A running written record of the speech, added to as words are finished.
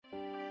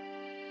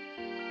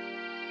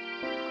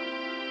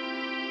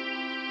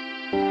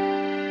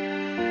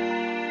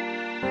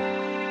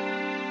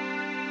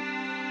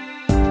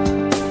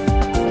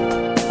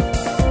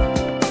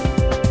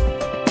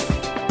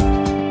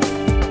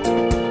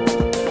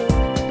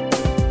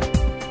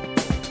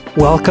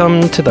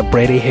Welcome to the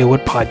Brady Haywood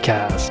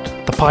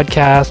Podcast, the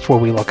podcast where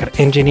we look at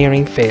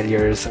engineering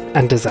failures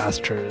and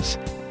disasters.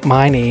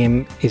 My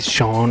name is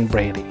Sean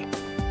Brady.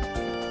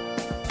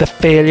 The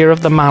failure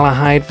of the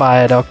Malahide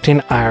Viaduct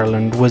in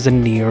Ireland was a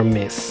near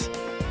miss.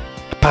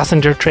 A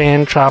passenger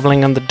train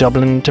travelling on the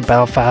Dublin to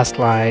Belfast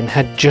line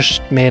had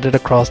just made it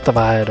across the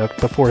viaduct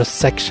before a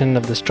section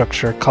of the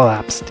structure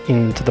collapsed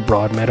into the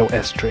Broadmeadow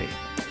estuary.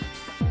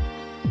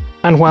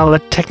 And while the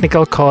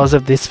technical cause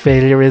of this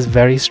failure is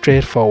very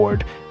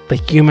straightforward, the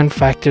human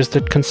factors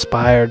that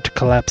conspired to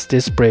collapse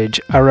this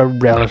bridge are a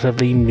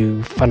relatively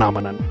new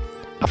phenomenon,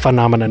 a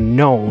phenomenon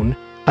known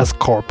as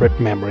corporate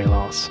memory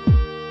loss.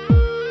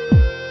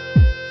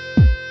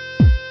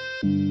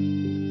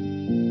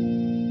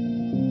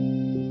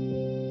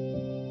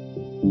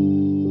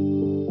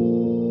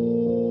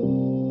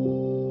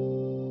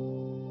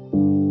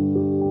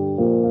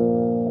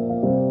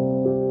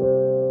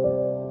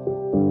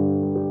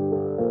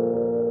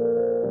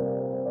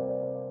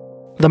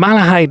 The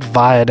Malahide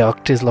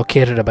Viaduct is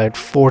located about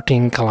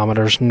 14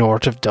 kilometres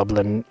north of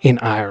Dublin in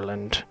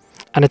Ireland,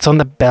 and it's on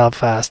the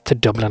Belfast to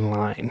Dublin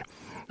line.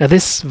 Now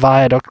this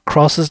viaduct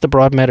crosses the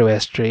Broadmeadow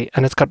estuary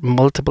and it's got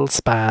multiple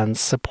spans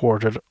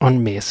supported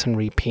on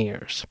masonry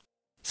piers.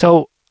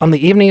 So on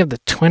the evening of the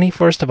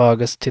 21st of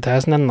August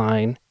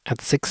 2009 at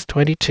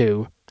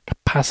 6:22, a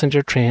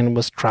passenger train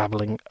was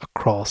travelling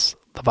across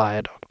the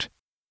viaduct.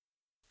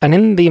 And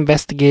in the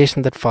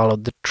investigation that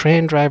followed, the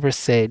train driver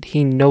said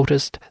he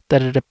noticed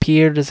that it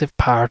appeared as if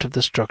part of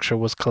the structure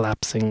was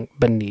collapsing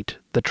beneath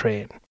the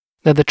train.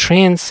 Now the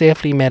train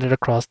safely made it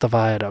across the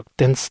viaduct,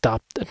 then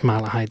stopped at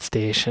Malahide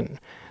station.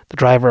 The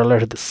driver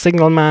alerted the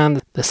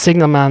signalman. The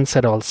signalman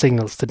set all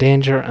signals to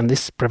danger, and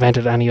this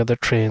prevented any other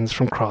trains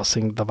from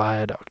crossing the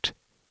viaduct.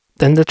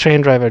 Then the train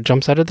driver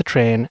jumps out of the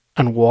train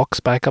and walks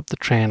back up the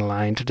train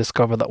line to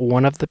discover that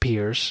one of the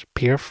piers,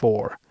 Pier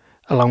 4,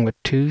 along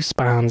with two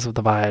spans of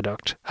the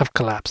viaduct, have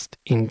collapsed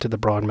into the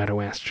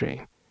Broadmeadow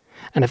estuary.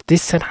 And if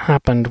this had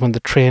happened when the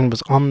train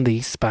was on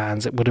these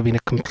spans, it would have been a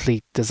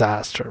complete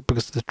disaster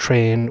because the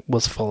train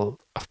was full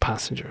of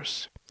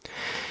passengers.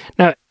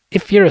 Now,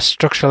 if you're a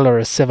structural or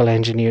a civil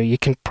engineer, you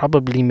can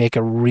probably make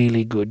a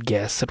really good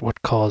guess at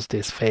what caused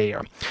this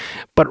failure.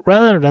 But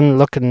rather than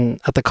looking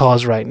at the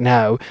cause right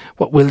now,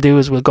 what we'll do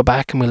is we'll go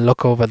back and we'll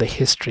look over the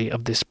history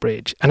of this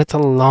bridge. And it's a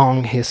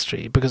long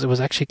history because it was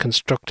actually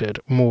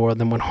constructed more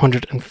than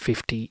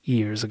 150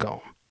 years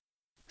ago.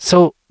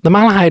 So the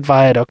Malahide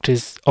Viaduct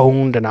is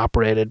owned and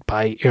operated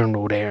by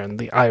Iarnród Éireann,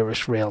 the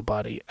Irish rail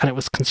body, and it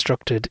was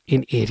constructed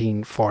in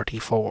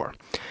 1844.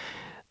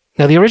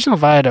 Now, the original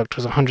viaduct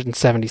was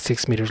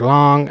 176 metres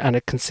long and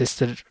it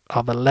consisted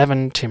of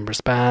 11 timber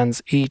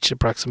spans, each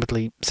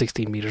approximately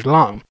 16 metres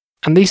long.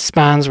 And these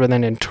spans were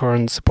then in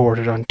turn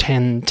supported on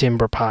 10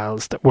 timber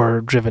piles that were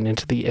driven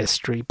into the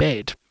estuary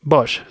bed.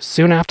 But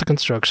soon after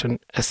construction,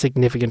 a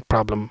significant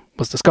problem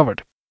was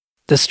discovered.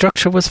 The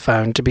structure was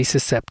found to be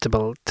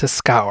susceptible to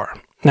scour.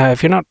 Now,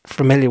 if you're not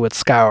familiar with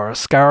scour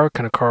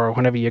can occur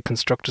whenever you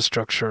construct a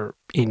structure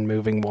in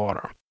moving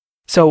water.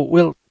 So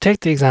we'll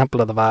take the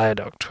example of the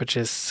viaduct, which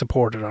is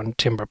supported on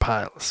timber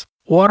piles.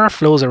 Water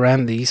flows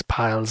around these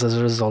piles as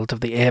a result of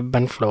the ebb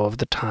and flow of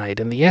the tide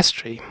in the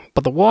estuary,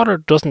 but the water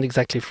doesn't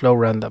exactly flow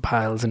around the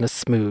piles in a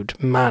smooth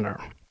manner.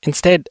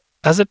 Instead,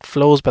 as it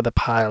flows by the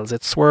piles,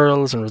 it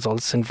swirls and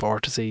results in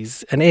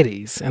vortices and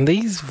eddies, and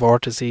these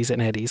vortices and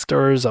eddies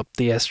stirs up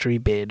the estuary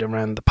bed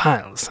around the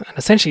piles, and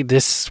essentially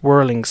this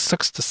swirling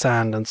sucks the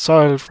sand and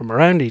soil from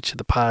around each of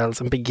the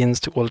piles and begins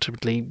to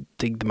ultimately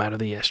dig them out of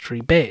the estuary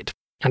bed.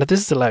 And if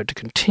this is allowed to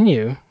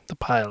continue, the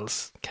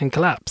piles can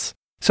collapse.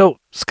 So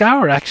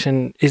scour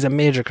action is a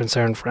major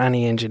concern for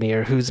any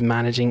engineer who's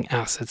managing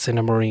assets in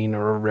a marine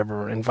or a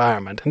river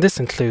environment. And this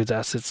includes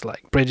assets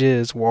like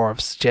bridges,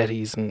 wharfs,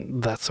 jetties,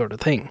 and that sort of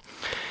thing.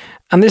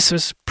 And this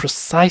was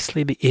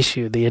precisely the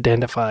issue they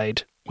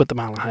identified with the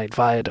Malahide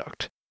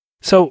Viaduct.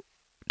 So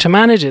to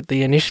manage it,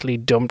 they initially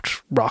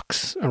dumped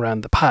rocks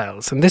around the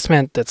piles, and this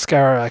meant that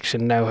scour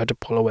action now had to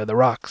pull away the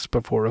rocks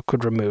before it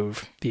could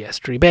remove the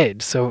estuary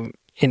bed. So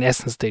in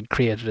essence, they'd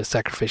created a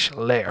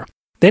sacrificial layer.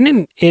 Then in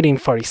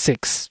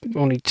 1846,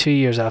 only 2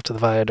 years after the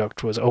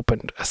viaduct was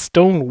opened, a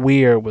stone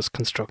weir was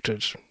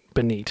constructed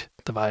beneath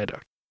the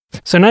viaduct.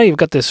 So now you've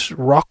got this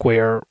rock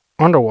weir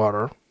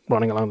underwater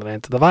running along the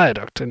length of the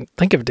viaduct, and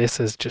think of this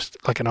as just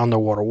like an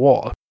underwater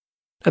wall.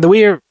 Now the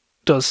weir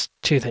does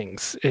two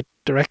things. It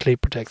directly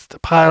protects the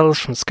piles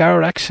from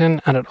scour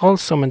action, and it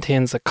also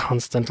maintains a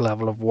constant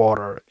level of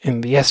water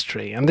in the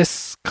estuary, and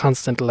this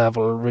constant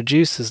level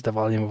reduces the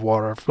volume of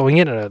water flowing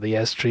in and out of the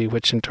estuary,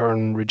 which in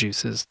turn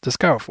reduces the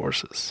scour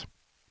forces.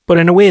 But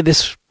in a way,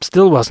 this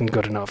still wasn't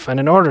good enough, and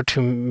in order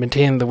to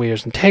maintain the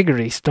weir's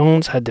integrity,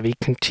 stones had to be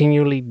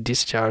continually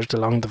discharged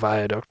along the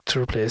viaduct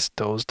to replace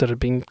those that had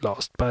been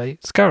lost by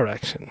scour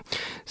action.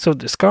 So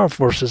the scour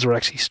forces were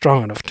actually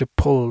strong enough to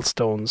pull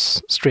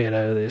stones straight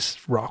out of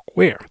this rock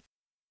weir.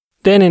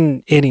 Then in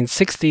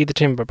 1860, the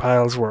timber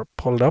piles were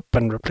pulled up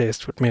and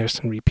replaced with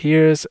masonry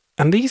piers,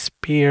 and these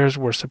piers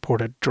were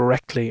supported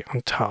directly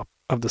on top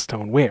of the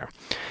stone weir.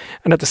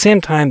 And at the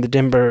same time, the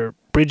timber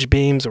bridge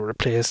beams were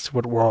replaced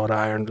with wrought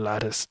iron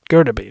lattice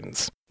girder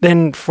beams.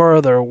 Then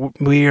further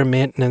weir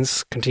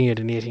maintenance continued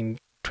in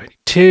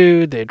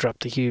 1822. They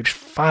dropped a huge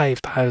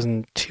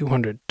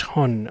 5,200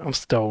 tonne of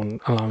stone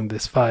along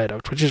this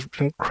viaduct, which is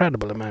an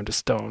incredible amount of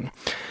stone.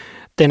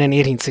 Then in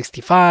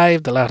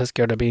 1865, the lattice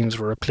girder beams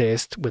were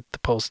replaced with the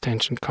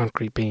post-tension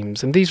concrete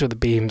beams, and these were the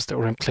beams that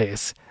were in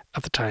place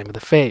at the time of the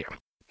failure.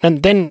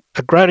 And then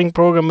a grouting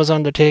program was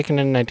undertaken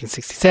in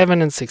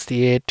 1967 and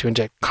 68 to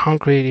inject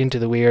concrete into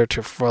the weir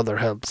to further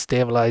help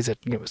stabilise it.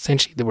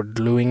 Essentially, they were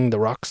gluing the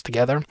rocks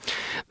together.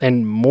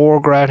 Then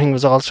more grouting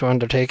was also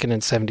undertaken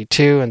in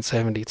 72 and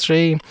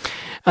 73.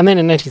 And then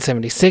in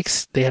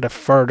 1976, they had a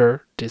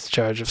further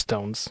discharge of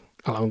stones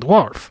along the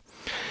wharf.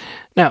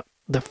 Now,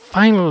 the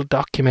final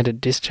documented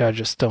discharge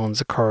of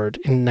stones occurred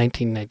in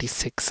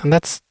 1996, and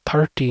that's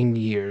 13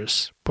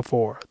 years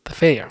before the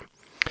failure.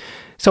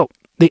 So,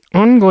 the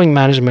ongoing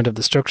management of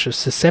the structure's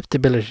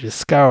susceptibility to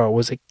scour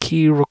was a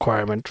key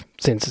requirement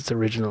since its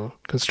original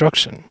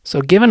construction.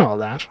 So given all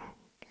that,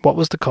 what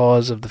was the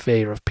cause of the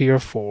failure of Pier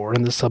 4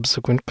 and the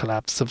subsequent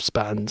collapse of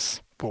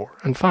spans 4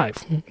 and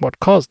 5? What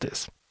caused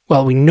this?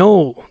 Well, we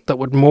know that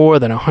with more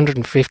than a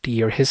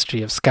 150-year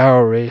history of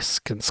scour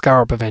risk and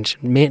scour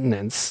prevention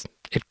maintenance,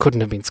 it couldn't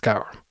have been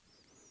scour.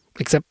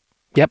 Except,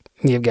 yep,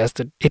 you've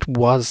guessed it, it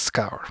was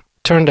scour.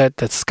 Turned out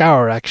that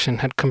scour action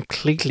had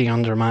completely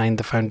undermined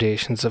the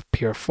foundations of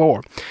Pier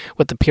 4,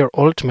 with the pier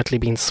ultimately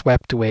being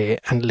swept away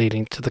and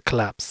leading to the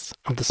collapse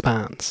of the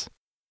spans.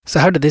 So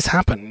how did this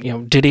happen?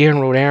 Did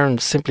Iarnród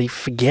Éireann simply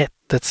forget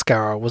that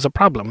scour was a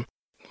problem?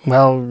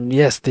 Well,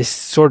 yes, this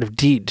sort of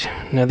did.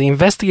 Now, the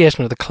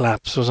investigation of the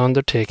collapse was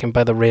undertaken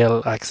by the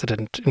Rail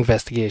Accident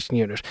Investigation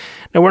Unit.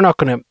 Now, we're not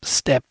going to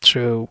step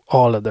through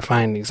all of the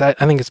findings. I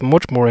think it's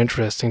much more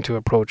interesting to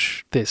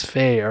approach this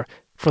failure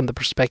from the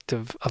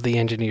perspective of the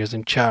engineers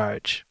in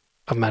charge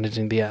of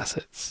managing the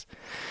assets.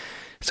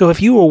 So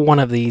if you were one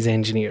of these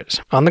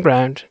engineers on the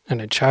ground and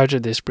in charge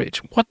of this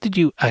bridge, what did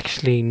you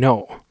actually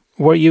know?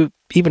 Were you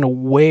even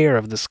aware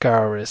of the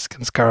scour risk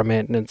and scour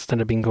maintenance that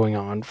had been going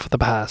on for the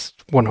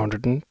past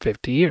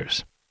 150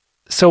 years?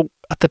 So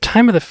at the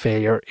time of the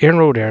failure,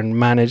 Iarnród Éireann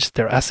managed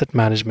their asset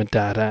management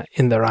data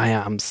in their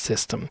IAMS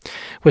system,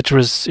 which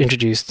was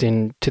introduced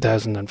in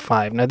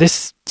 2005. Now,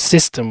 this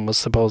system was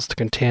supposed to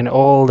contain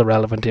all the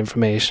relevant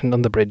information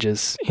on the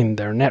bridges in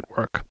their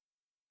network.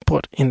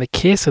 But in the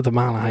case of the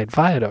Malahide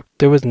Viaduct,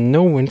 there was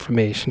no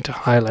information to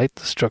highlight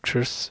the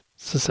structure's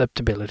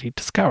susceptibility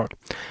to scour.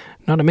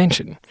 Not a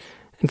mention.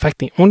 In fact,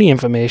 the only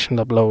information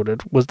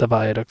uploaded was the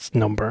viaduct's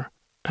number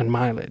and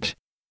mileage.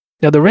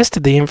 Now, the rest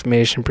of the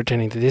information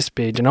pertaining to this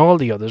bridge and all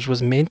the others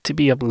was meant to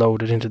be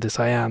uploaded into this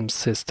IAMS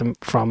system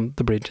from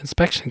the bridge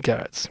inspection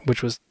cards,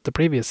 which was the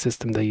previous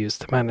system they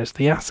used to manage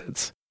the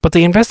assets. But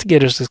the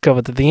investigators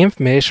discovered that the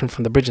information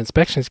from the bridge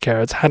inspection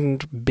cards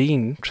hadn't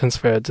been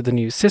transferred to the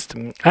new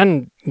system,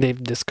 and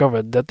they've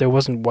discovered that there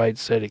wasn't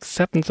widespread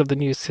acceptance of the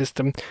new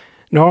system,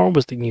 nor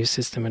was the new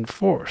system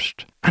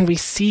enforced. And we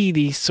see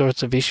these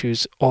sorts of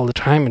issues all the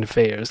time in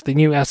affairs. The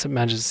new asset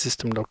management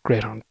system looked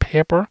great on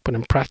paper, but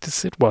in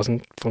practice it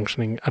wasn't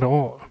functioning at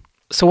all.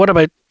 So what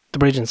about the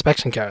bridge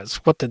inspection cards?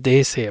 What did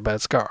they say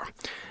about scour?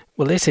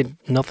 Well, they said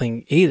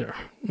nothing either.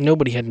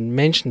 Nobody had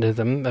mentioned to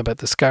them about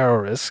the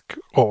scour risk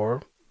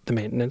or the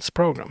maintenance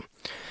program.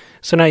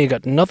 So now you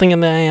got nothing in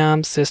the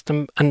IAM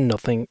system and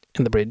nothing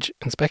in the bridge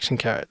inspection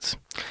cards.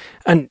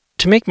 And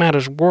to make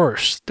matters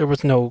worse, there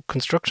was no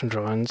construction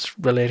drawings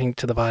relating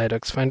to the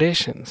viaduct's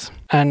foundations.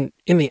 And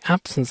in the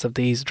absence of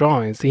these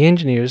drawings, the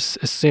engineers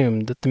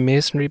assumed that the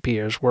masonry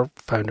piers were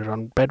founded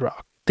on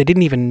bedrock. They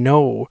didn't even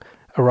know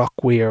a rock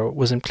weir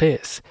was in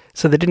place,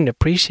 so they didn't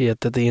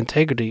appreciate that the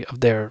integrity of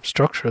their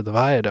structure, the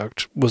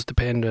viaduct, was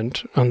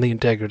dependent on the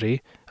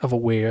integrity of a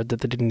weir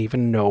that they didn't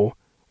even know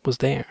was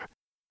there.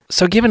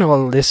 So given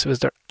all this, was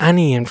there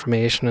any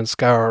information on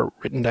scour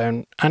written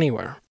down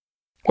anywhere?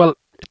 Well,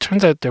 it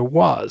turns out there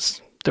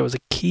was. There was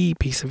a key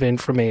piece of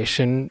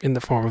information in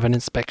the form of an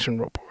inspection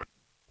report.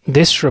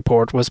 This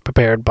report was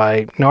prepared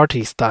by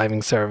Northeast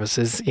Diving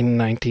Services in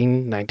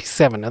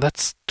 1997. Now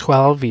that's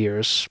 12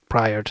 years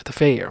prior to the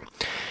failure.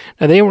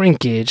 Now they were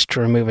engaged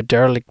to remove a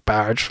derelict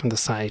barge from the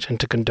site and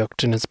to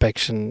conduct an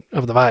inspection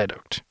of the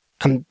viaduct.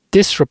 And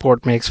this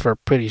report makes for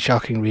pretty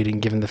shocking reading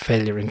given the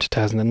failure in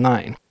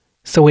 2009.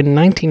 So in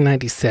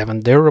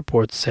 1997, their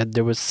report said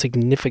there was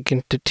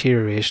significant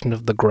deterioration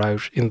of the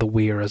grout in the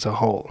weir as a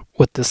whole,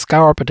 with the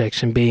scour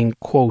protection being,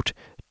 quote,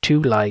 too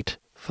light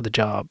for the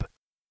job.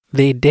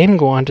 They then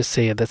go on to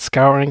say that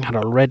scouring had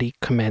already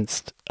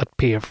commenced at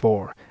Pier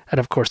 4,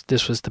 and of course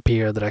this was the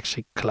pier that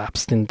actually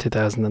collapsed in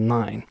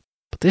 2009.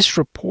 But this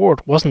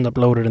report wasn't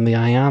uploaded in the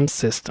IAM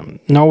system,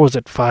 nor was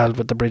it filed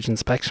with the bridge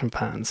inspection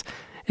plans.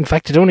 In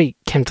fact, it only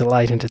came to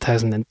light in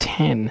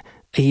 2010,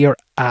 a year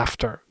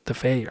after the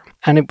failure.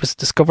 And it was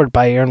discovered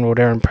by Iarnród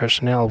Éireann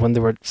personnel when they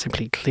were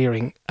simply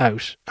clearing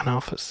out an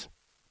office.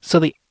 So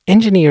the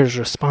engineers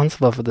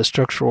responsible for the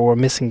structure were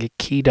missing a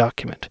key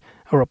document,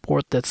 a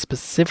report that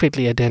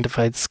specifically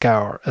identified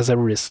scour as a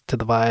risk to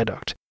the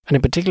viaduct. And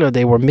in particular,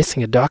 they were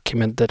missing a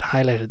document that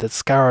highlighted that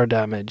scour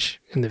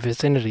damage in the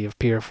vicinity of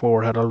Pier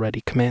 4 had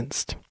already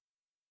commenced.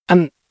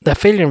 And the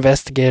failure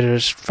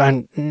investigators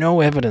found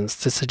no evidence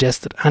to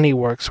suggest that any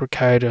works were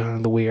carried out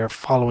on the weir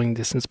following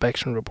this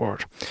inspection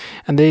report,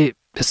 and they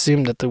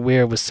assumed that the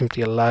weir was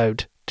simply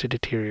allowed to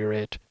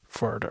deteriorate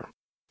further.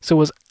 So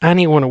was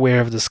anyone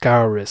aware of the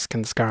scour risk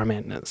and scour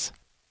maintenance?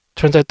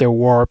 Turns out there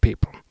were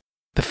people.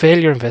 The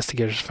failure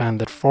investigators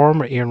found that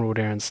former Iarnród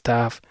Éireann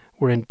staff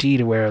were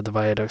indeed aware of the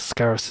viaduct's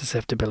scour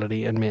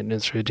susceptibility and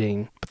maintenance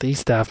routine, but these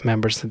staff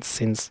members had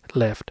since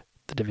left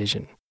the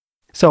division.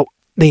 So,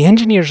 the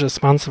engineers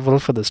responsible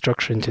for the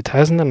structure in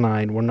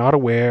 2009 were not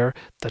aware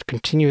that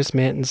continuous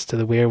maintenance to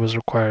the weir was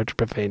required to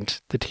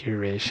prevent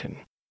deterioration.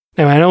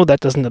 Now, I know that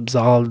doesn't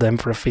absolve them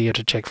for a failure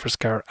to check for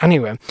scour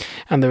anyway,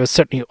 and there were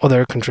certainly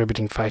other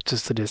contributing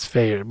factors to this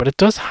failure, but it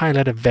does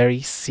highlight a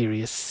very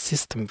serious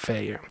system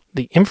failure.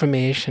 The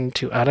information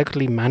to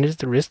adequately manage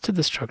the risk to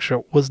the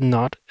structure was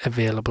not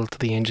available to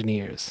the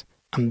engineers,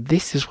 and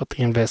this is what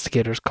the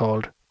investigators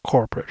called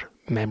corporate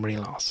memory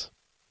loss.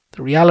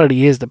 The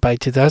reality is that by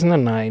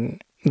 2009,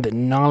 the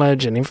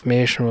knowledge and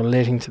information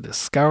relating to the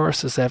scour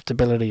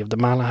susceptibility of the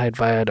Malahide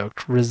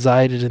Viaduct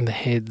resided in the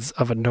heads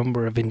of a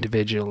number of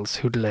individuals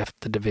who'd left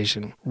the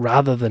division,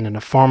 rather than in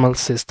a formal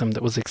system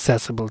that was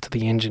accessible to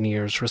the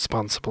engineers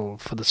responsible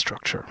for the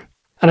structure.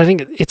 And I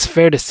think it's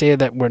fair to say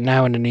that we're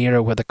now in an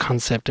era where the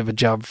concept of a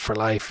job for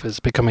life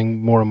is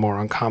becoming more and more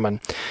uncommon.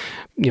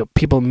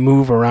 People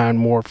move around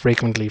more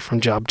frequently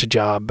from job to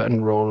job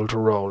and role to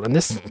role, and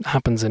this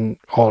happens in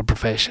all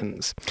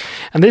professions.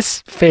 And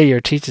this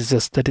failure teaches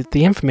us that if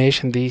the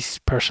information these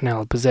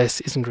personnel possess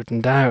isn't written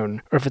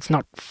down, or if it's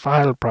not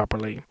filed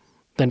properly,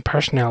 then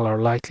personnel are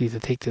likely to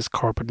take this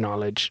corporate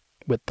knowledge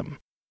with them.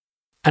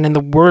 And in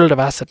the world of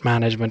asset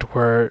management,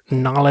 where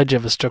knowledge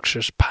of a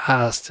structure's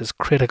past is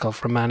critical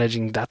for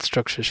managing that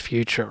structure's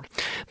future,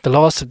 the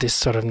loss of this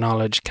sort of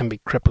knowledge can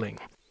be crippling.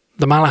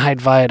 The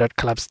Malahide Viaduct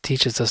collapse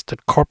teaches us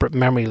that corporate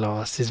memory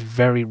loss is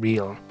very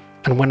real,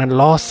 and when a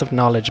loss of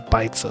knowledge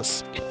bites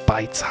us, it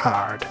bites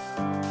hard.